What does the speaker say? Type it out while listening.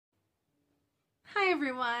Hi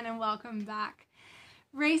everyone and welcome back.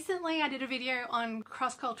 Recently I did a video on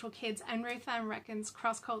cross-cultural kids and Ruth Van Recken's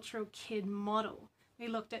cross-cultural kid model. We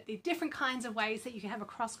looked at the different kinds of ways that you can have a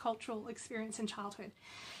cross-cultural experience in childhood.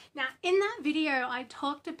 Now in that video I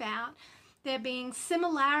talked about there being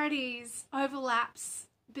similarities, overlaps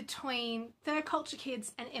between third culture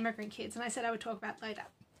kids and immigrant kids, and I said I would talk about later.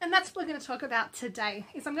 And that's what we're going to talk about today.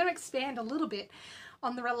 Is I'm going to expand a little bit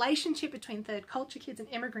on the relationship between third culture kids and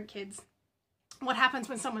immigrant kids. What happens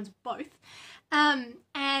when someone's both,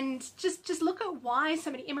 and just look at why so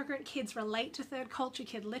many immigrant kids relate to third culture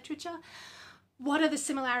kid literature. What are the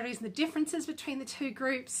similarities and the differences between the two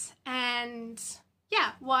groups, and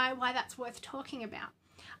yeah, why that's worth talking about.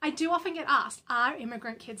 I do often get asked, are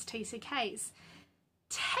immigrant kids TCKs?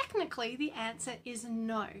 Technically the answer is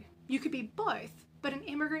no. You could be both, but an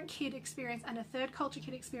immigrant kid experience and a third culture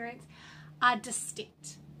kid experience are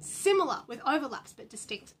distinct. Similar with overlaps, but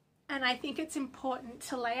distinct. And I think it's important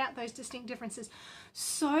to lay out those distinct differences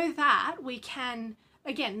so that we can,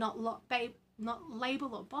 again, not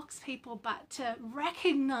label or box people, but to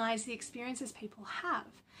recognize the experiences people have.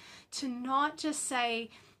 To not just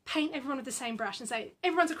say, paint everyone with the same brush and say,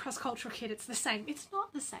 everyone's a cross-cultural kid, it's the same. It's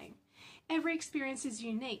not the same. Every experience is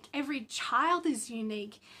unique. Every child is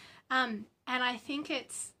unique. And I think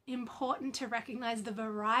it's important to recognize the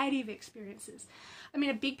variety of experiences. I mean,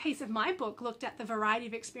 a big piece of my book looked at the variety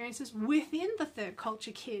of experiences within the third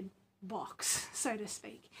culture kid box, so to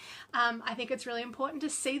speak. I think it's really important to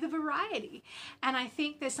see the variety. And I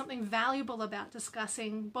think there's something valuable about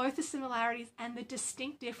discussing both the similarities and the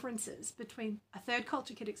distinct differences between a third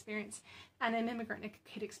culture kid experience and an immigrant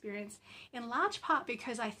kid experience, in large part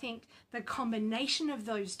because I think the combination of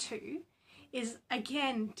those two is,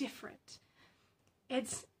 again, different.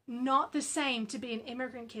 It's not the same to be an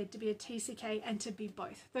immigrant kid, to be a TCK, and to be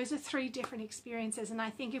both. Those are three different experiences, and I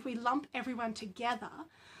think if we lump everyone together,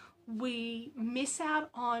 we miss out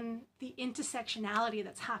on the intersectionality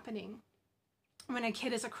that's happening when a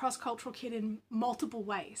kid is a cross-cultural kid in multiple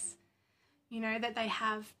ways. You know, that they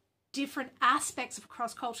have different aspects of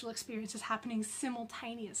cross-cultural experiences happening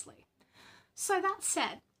simultaneously. So that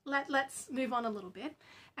said, let's move on a little bit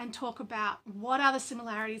and talk about what are the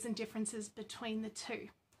similarities and differences between the two.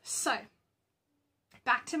 So,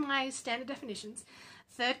 back to my standard definitions.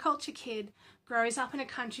 Third culture kid grows up in a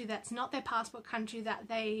country that's not their passport country, that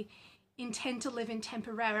they intend to live in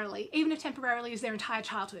temporarily, even if temporarily is their entire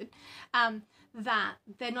childhood, that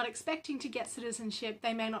they're not expecting to get citizenship.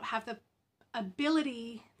 They may not have the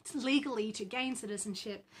ability legally to gain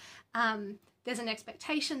citizenship. There's an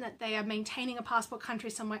expectation that they are maintaining a passport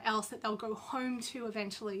country somewhere else that they'll go home to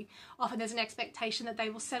eventually. Often there's an expectation that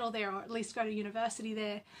they will settle there or at least go to university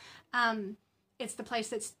there. It's the place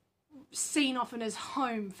that's seen often as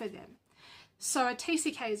home for them. So a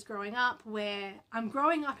TCK is growing up where I'm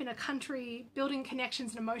growing up in a country, building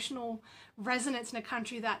connections and emotional resonance in a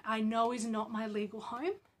country that I know is not my legal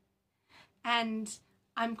home. And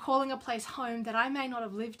I'm calling a place home that I may not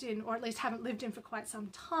have lived in, or at least haven't lived in for quite some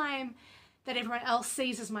time, that everyone else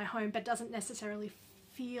sees as my home but doesn't necessarily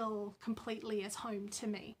feel completely as home to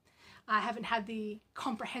me. I haven't had the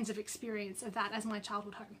comprehensive experience of that as my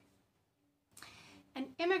childhood home. An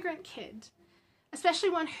immigrant kid, especially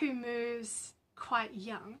one who moves quite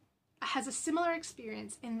young, has a similar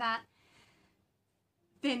experience in that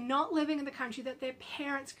they're not living in the country that their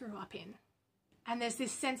parents grew up in. And there's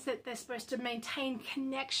this sense that they're supposed to maintain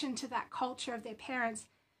connection to that culture of their parents,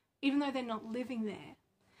 even though they're not living there.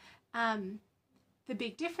 The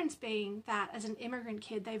big difference being that as an immigrant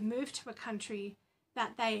kid, they've moved to a country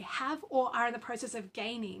that they have or are in the process of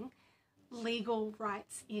gaining legal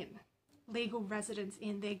rights in, legal residence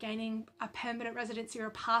in. They're gaining a permanent residency or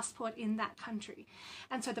a passport in that country.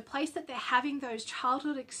 And so the place that they're having those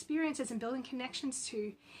childhood experiences and building connections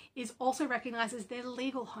to is also recognized as their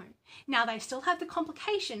legal home. Now, they still have the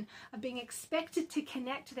complication of being expected to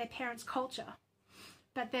connect to their parents' culture,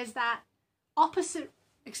 but there's that opposite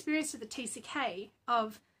experience of the TCK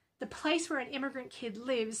of the place where an immigrant kid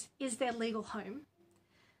lives is their legal home.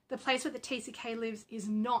 The place where the TCK lives is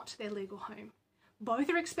not their legal home.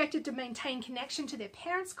 Both are expected to maintain connection to their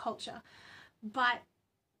parents' culture, but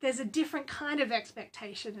there's a different kind of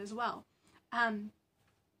expectation as well.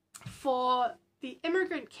 For the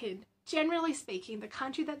immigrant kid, generally speaking, the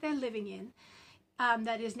country that they're living in,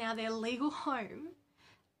 that is now their legal home,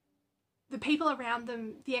 the people around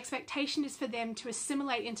them, the expectation is for them to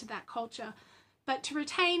assimilate into that culture, but to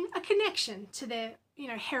retain a connection to their,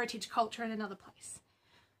 heritage culture in another place.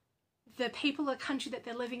 The people of the country that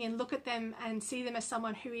they're living in look at them and see them as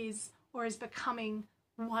someone who is or is becoming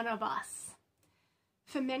one of us.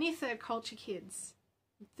 For many third culture kids,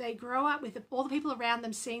 they grow up with all the people around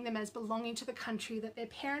them seeing them as belonging to the country that their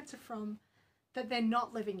parents are from, that they're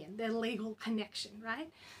not living in, their legal connection,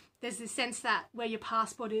 right? There's this sense that where your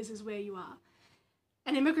passport is where you are.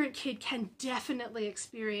 An immigrant kid can definitely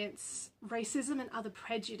experience racism and other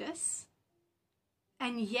prejudice,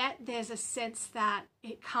 and yet there's a sense that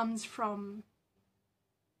it comes from,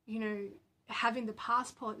 you know, having the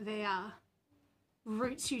passport there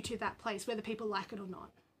roots you to that place, whether people like it or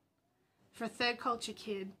not. For a third culture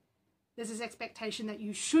kid, there's this expectation that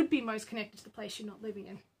you should be most connected to the place you're not living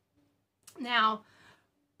in. Now,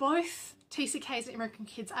 both TCKs and immigrant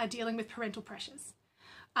kids are dealing with parental pressures.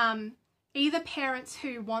 Either parents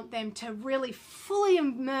who want them to really fully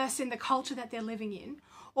immerse in the culture that they're living in,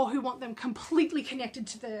 or who want them completely connected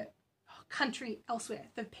to the country elsewhere,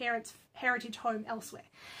 the parents' heritage home elsewhere.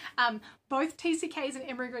 Both TCKs and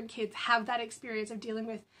immigrant kids have that experience of dealing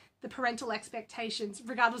with the parental expectations,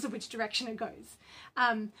 regardless of which direction it goes.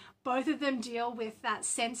 Both of them deal with that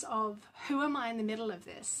sense of, who am I in the middle of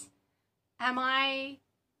this? Am I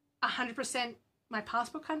 100% my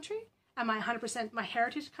passport country? Am I 100% my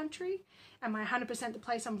heritage country? Am I 100% the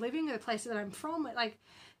place I'm living or the place that I'm from? Like,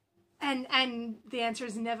 and the answer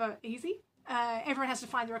is never easy. Everyone has to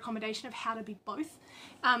find their accommodation of how to be both.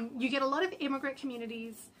 You get a lot of immigrant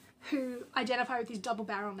communities who identify with these double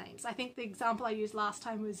barrel names. I think the example I used last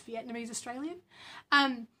time was Vietnamese Australian.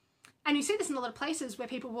 And you see this in a lot of places where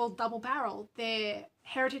people will double barrel their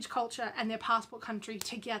heritage culture and their passport country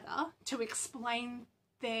together to explain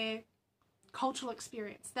their cultural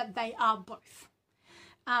experience, that they are both.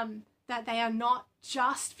 That they are not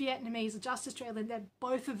just Vietnamese or just Australian, that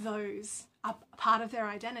both of those are part of their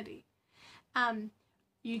identity.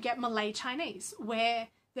 You get Malay Chinese, where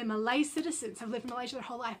they're Malay citizens, have lived in Malaysia their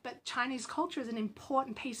whole life, but Chinese culture is an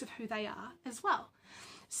important piece of who they are as well.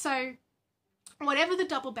 So whatever the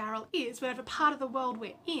double barrel is, whatever part of the world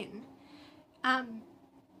we're in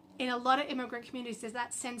a lot of immigrant communities, there's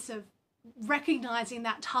that sense of recognizing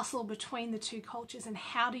that tussle between the two cultures, and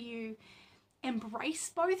how do you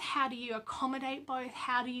embrace both? How do you accommodate both?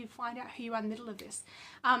 How do you find out who you are in the middle of this?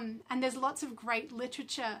 And there's lots of great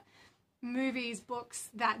literature, movies,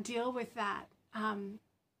 books that deal with that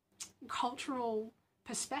cultural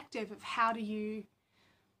perspective of how do you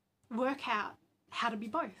work out how to be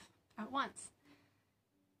both at once.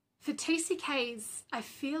 For TCKs, I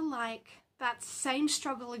feel like that same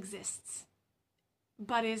struggle exists,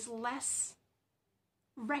 but is less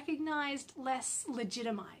recognized, less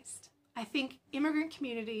legitimized. I think immigrant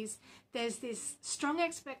communities, there's this strong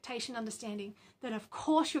expectation, understanding that of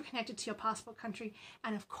course you're connected to your passport country,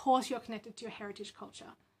 and of course you're connected to your heritage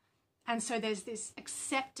culture. And so there's this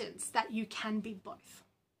acceptance that you can be both.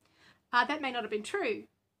 That may not have been true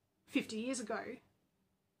 50 years ago.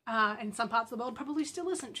 In some parts of the world probably still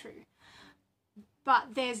isn't true.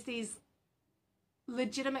 But there's these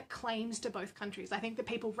legitimate claims to both countries. I think that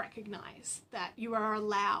people recognize that you are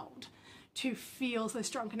allowed to feel the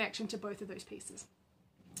strong connection to both of those pieces.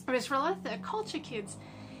 Whereas for a lot of third culture kids,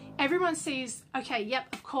 everyone sees, okay, yep,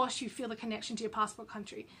 of course you feel the connection to your passport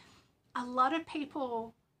country. A lot of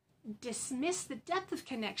people dismiss the depth of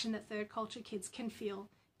connection that third culture kids can feel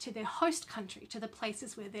to their host country, to the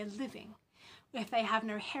places where they're living, if they have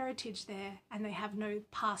no heritage there and they have no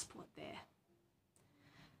passport there.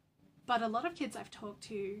 But a lot of kids I've talked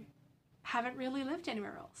to haven't really lived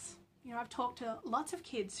anywhere else. You know, I've talked to lots of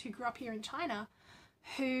kids who grew up here in China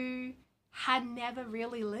who had never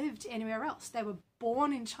really lived anywhere else. They were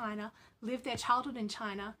born in China, lived their childhood in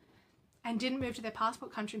China, and didn't move to their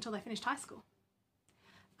passport country until they finished high school.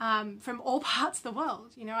 From all parts of the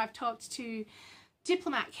world. You know, I've talked to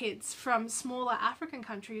diplomat kids from smaller African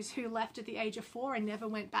countries who left at the age of 4 and never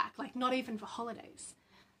went back, like not even for holidays.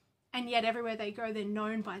 And yet everywhere they go, they're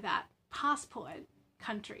known by that passport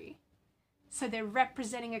country. So they're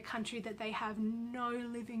representing a country that they have no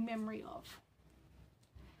living memory of.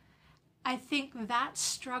 I think that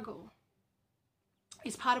struggle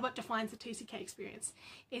is part of what defines the TCK experience,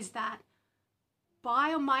 is that by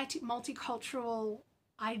a multicultural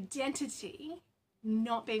identity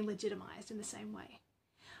not being legitimized in the same way.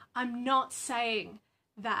 I'm not saying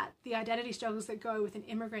that the identity struggles that go with an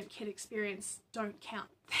immigrant kid experience don't count.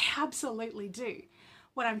 They absolutely do.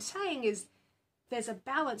 What I'm saying is there's a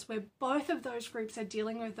balance where both of those groups are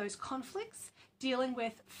dealing with those conflicts, dealing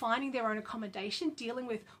with finding their own accommodation, dealing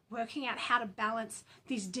with working out how to balance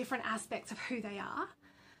these different aspects of who they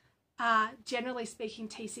are. Generally speaking,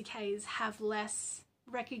 TCKs have less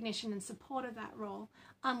recognition and support of that role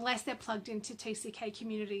unless they're plugged into TCK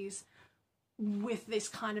communities with this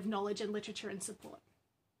kind of knowledge and literature and support.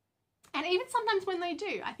 And even sometimes when they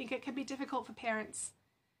do, I think it can be difficult for parents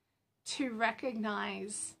to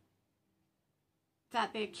recognize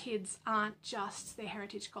that their kids aren't just their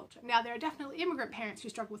heritage culture. Now, there are definitely immigrant parents who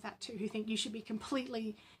struggle with that too, who think you should be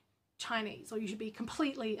completely Chinese, or you should be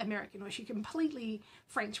completely American, or you should be completely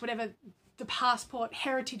French, whatever the passport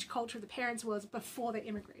heritage culture of the parents was before they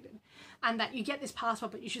immigrated, and that you get this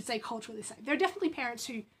passport but you should say culturally the same. There are definitely parents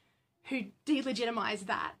who delegitimize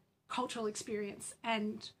that cultural experience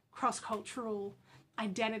and cross-cultural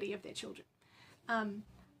identity of their children.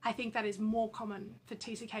 I think that is more common for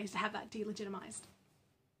TCKs to have that delegitimized.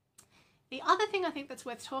 The other thing I think that's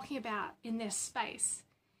worth talking about in this space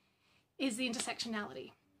is the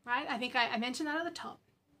intersectionality, right? I think I mentioned that at the top,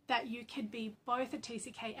 that you could be both a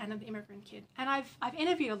TCK and an immigrant kid. And I've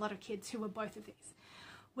interviewed a lot of kids who were both of these,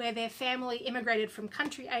 where their family immigrated from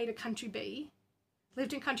country A to country B,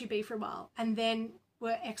 lived in country B for a while, and then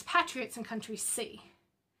were expatriates in country C.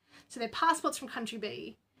 So their passport's from country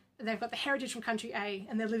B, and they've got the heritage from country A,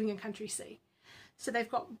 and they're living in country C. So they've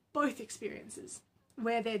got both experiences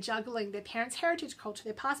where they're juggling their parents' heritage culture,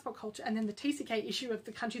 their passport culture, and then the TCK issue of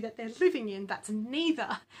the country that they're living in that's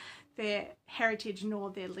neither their heritage nor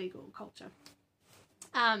their legal culture.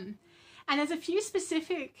 And there's a few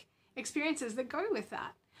specific experiences that go with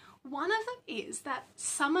that. One of them is that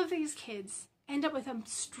some of these kids end up with a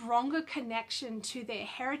stronger connection to their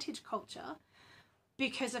heritage culture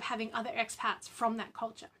because of having other expats from that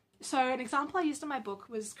culture. So an example I used in my book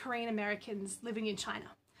was Korean Americans living in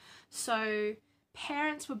China. So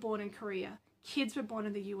parents were born in Korea, kids were born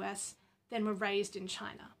in the US, then were raised in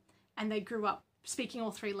China. And they grew up speaking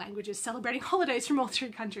all three languages, celebrating holidays from all three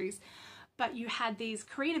countries. But you had these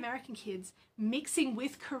Korean American kids mixing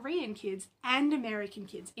with Korean kids and American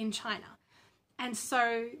kids in China. And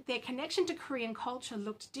so their connection to Korean culture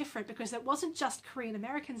looked different because it wasn't just Korean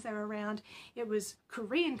Americans that were around, it was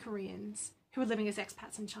Korean Koreans who were living as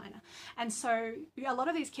expats in China. And so a lot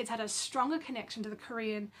of these kids had a stronger connection to the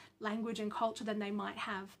Korean language and culture than they might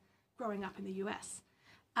have growing up in the US.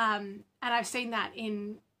 And I've seen that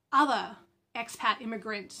in other expat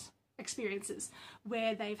immigrant experiences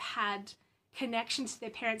where they've had connections to their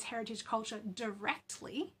parents' heritage culture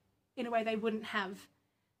directly in a way they wouldn't have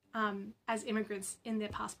as immigrants in their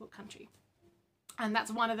passport country. And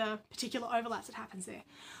that's one of the particular overlaps that happens there,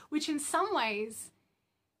 which in some ways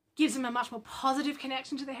gives them a much more positive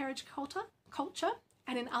connection to their heritage culture,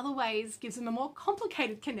 and in other ways gives them a more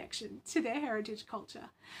complicated connection to their heritage culture.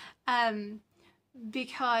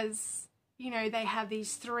 Because, you know, they have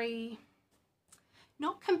these three,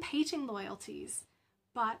 not competing loyalties,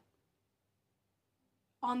 but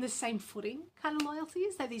on the same footing kind of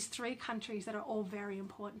loyalties. They're these three countries that are all very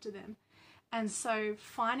important to them. And so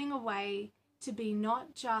finding a way to be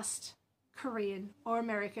not just Korean or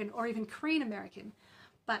American or even Korean American,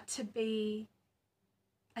 but to be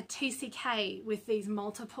a TCK with these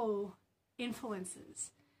multiple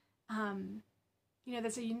influences. You know,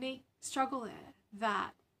 there's a unique struggle there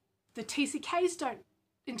that the TCKs don't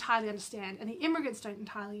entirely understand and the immigrants don't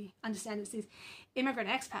entirely understand. It's these immigrant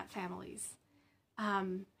expat families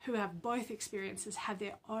who have both experiences, have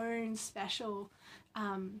their own special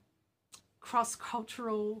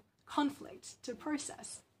cross-cultural conflict to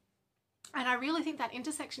process. And I really think that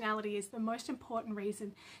intersectionality is the most important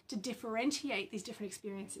reason to differentiate these different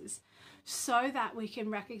experiences so that we can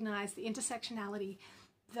recognize the intersectionality,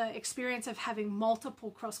 the experience of having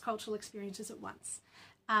multiple cross-cultural experiences at once.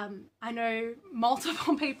 I know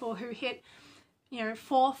multiple people who hit, you know,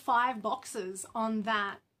 4 or 5 boxes on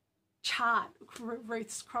that chart,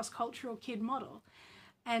 Ruth's cross-cultural kid model.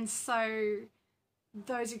 And so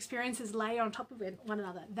those experiences lay on top of one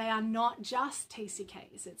another. They are not just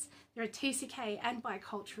TCKs. They're a TCK and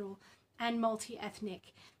bicultural and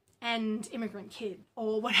multi-ethnic and immigrant kid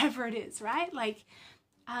or whatever it is, right? Like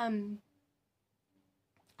having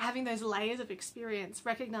those layers of experience,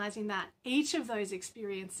 recognizing that each of those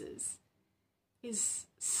experiences is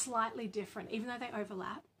slightly different, even though they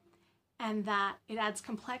overlap, and that it adds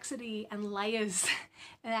complexity and layers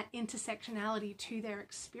and that intersectionality to their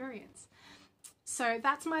experience. So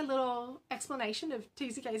that's my little explanation of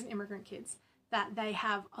TCKs and immigrant kids, that they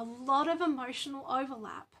have a lot of emotional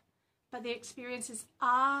overlap, but the experiences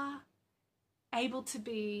are able to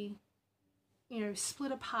be, you know,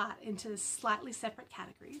 split apart into slightly separate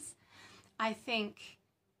categories. I think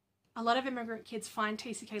a lot of immigrant kids find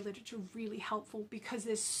TCK literature really helpful because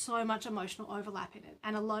there's so much emotional overlap in it,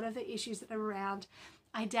 and a lot of the issues that are around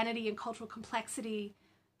identity and cultural complexity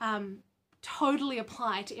totally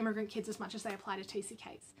apply to immigrant kids as much as they apply to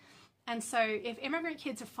TCKs. And so if immigrant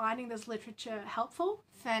kids are finding this literature helpful,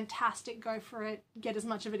 fantastic, go for it, get as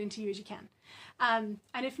much of it into you as you can. And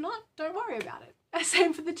if not, don't worry about it.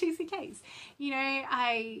 Same for the TCKs. You know,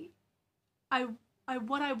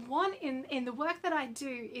 what I want in the work that I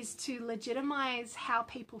do is to legitimize how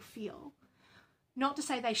people feel. Not to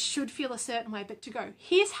say they should feel a certain way, but to go,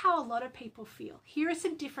 here's how a lot of people feel. Here are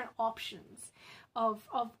some different options of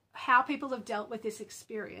how people have dealt with this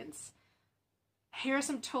experience. Here are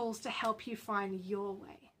some tools to help you find your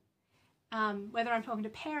way. Whether I'm talking to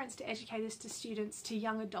parents, to educators, to students, to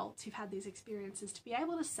young adults who've had these experiences, to be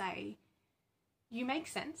able to say, you make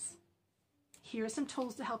sense. Here are some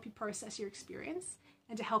tools to help you process your experience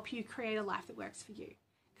and to help you create a life that works for you.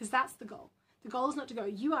 Because that's the goal. The goal is not to go,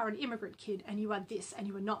 you are an immigrant kid and you are this and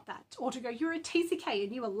you are not that. Or to go, you're a TCK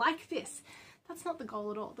and you are like this. That's not the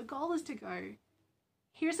goal at all. The goal is to go,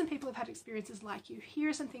 here are some people who've had experiences like you. Here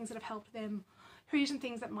are some things that have helped them. Here are some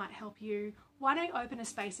things that might help you. Why don't you open a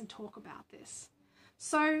space and talk about this?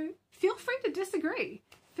 So feel free to disagree.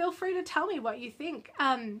 Feel free to tell me what you think.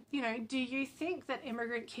 You know, do you think that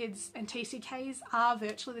immigrant kids and TCKs are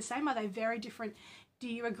virtually the same? Are they very different? Do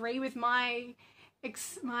you agree with my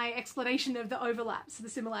explanation of the overlaps, the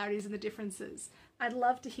similarities and the differences? I'd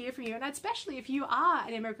love to hear from you, and especially if you are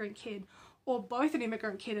an immigrant kid or both an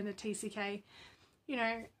immigrant kid and a TCK, you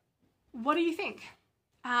know, what do you think?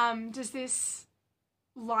 Does this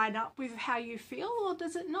line up with how you feel or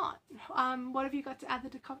does it not? What have you got to add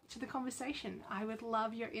to the conversation? I would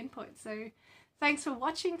love your input. So thanks for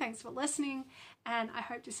watching, thanks for listening, and I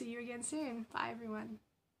hope to see you again soon. Bye everyone.